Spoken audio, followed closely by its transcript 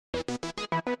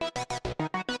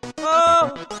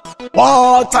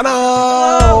What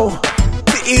now?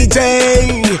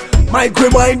 DJ, Mike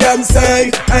remind them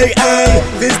say, hey, hey,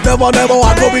 this never want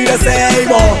to be the same.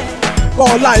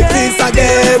 Oh, life is a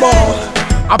game.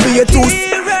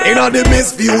 Appietus in all the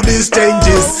misview, these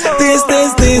changes.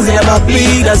 These never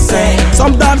be the same.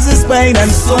 Sometimes it's pain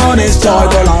and soon it's joy.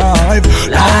 But life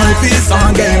is a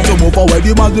game. To move forward,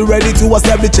 you must be ready to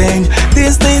accept the change.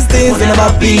 These never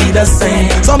be the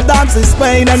same. Sometimes it's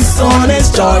pain and soon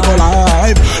it's joy. But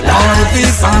life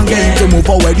is a game. To move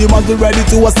forward, you must be ready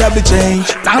to accept the change.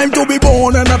 Time to be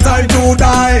born and a time to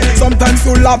die. Sometimes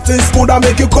you laugh, things could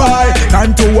make you cry.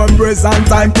 Time to embrace and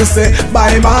time to say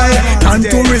bye-bye. Time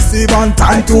to receive and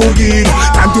time to give.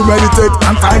 Time to meditate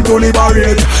and time to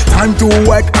liberate. Time to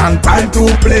work and time to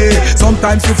play.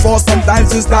 Sometimes you fall,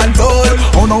 sometimes you stand tall.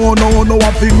 Oh no,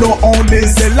 I feel no on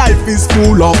this. Life is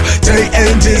full of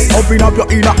changes. Open up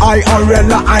your inner eye and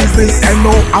realize this. And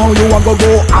know how you want to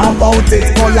go about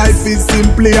it. For life is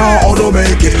simply how to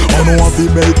make it. Oh no, if you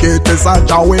make it, it's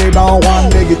such a way down. One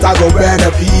make it, I go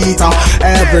benefit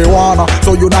everyone.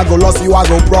 So you not go lost, you are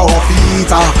go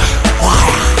profit.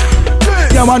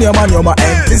 Yeah man,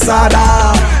 empty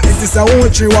sada. Empty sa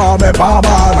uchi wa me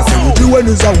baba. Na se uchi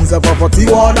wenu sa unse fa foti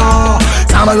wana.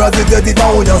 Sama yote teti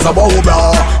pa unyo sa bo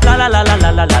bra. La la la la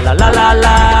la la la la la la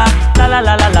la. La la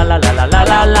la la la la la la la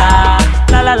la la.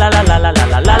 La la la la la la la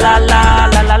la la la la.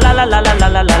 La la la la la la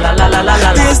la la la la la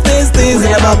la. These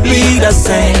never be the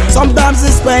same. Sometimes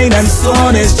it's pain and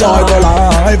soon it's joy. But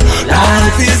life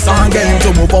is a game.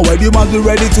 To move forward, you must be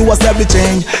ready to accept the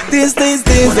change. These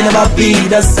never be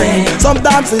the same.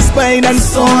 Sometimes it's pain and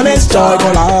soon it's joy.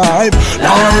 But life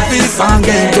is a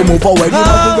game. To move forward, you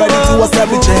must be ready to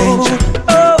accept the change.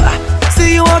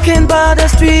 See you walking by the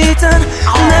street and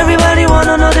everybody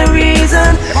wanna know the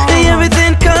reason. And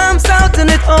everything comes out in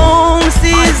its own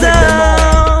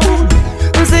season.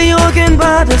 See you walking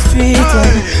by the street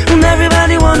and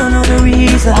everybody wanna know the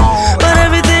reason. But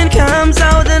everything comes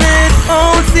out in its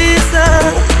own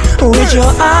season. With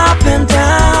your up and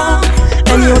down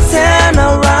and you turn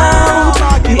around,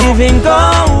 you even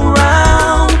go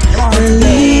around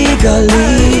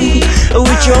illegally.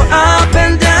 With your up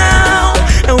and down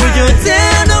and with your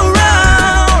turn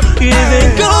around, you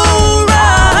even go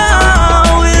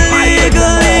around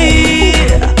illegally.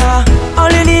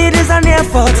 All you need is an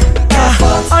effort.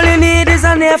 All you need is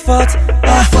an effort.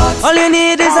 All you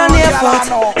need is an effort.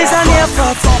 It's an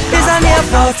effort. It's an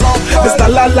effort. It's the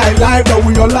life that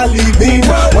we all are living.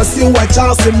 Once you watch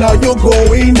out, so now you're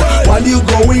going. While you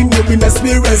going, you've been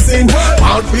experiencing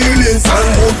bad feelings and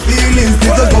good feelings.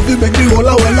 This is what we make the whole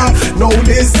well know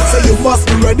this. So you must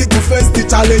be ready to face the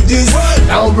challenges.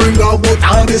 Now bring out both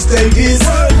on the stages.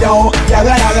 Yo,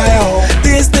 yaga yo.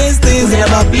 These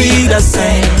never be the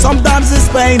same. Sometimes it's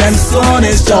pain and soon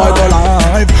it's joy. But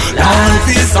life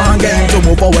is a game. To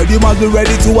move forward, you must be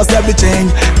ready to accept the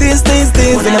change. These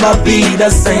never be the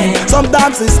same.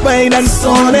 Sometimes it's pain and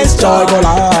soon it's joy. But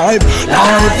life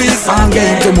is a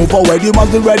game. To move forward, you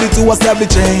must be ready to accept the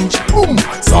change.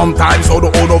 Sometimes all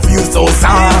of you so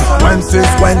sad. When things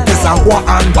and go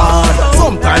and bad.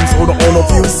 Sometimes all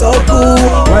of you so cool.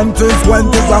 When things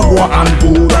and go and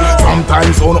good.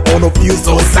 Sometimes all of you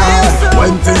so sad.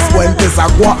 When things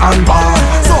and go and bad.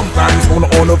 Sometimes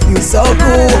all of you so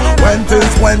cool. When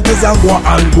things and go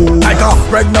and good. I got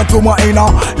pregnant to my inner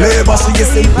labor. She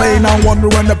is in pain and wonder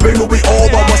when the pain will be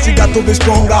over. But she got to be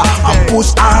stronger and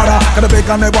push harder. Cause the pain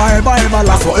can never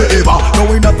last forever.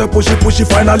 Knowing that the pushy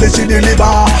finally she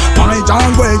deliver. My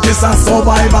jungle is a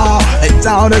survivor. A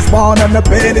town is born and the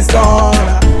pain is gone.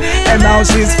 And now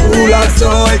she's full of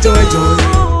joy.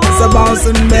 It's a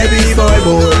bouncing baby boy.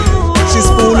 She's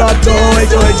full of joy.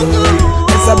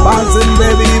 It's a bouncing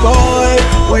baby boy.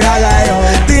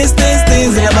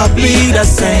 These never be the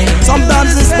same.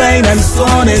 Sometimes it's pain and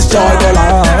soon it's joy. But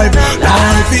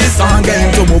life is a game.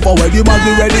 To move forward, you must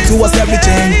be ready to accept the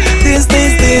change. These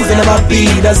never be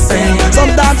the same.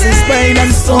 Sometimes it's pain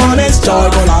and soon it's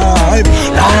joy. But life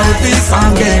is a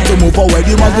game. To move forward,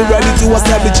 you must be ready to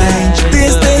accept the change.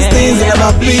 These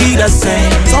never be the same.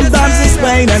 Sometimes it's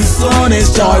pain and soon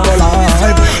it's joy. But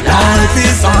life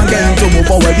is a game. To move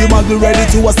forward, you must be ready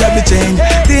to accept the change.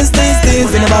 These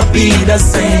never be the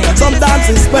same. Sometimes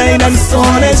it's pain and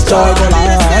soon it's joy. But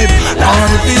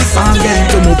life is a game.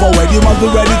 To move forward, you must be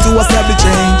ready to accept the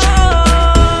change.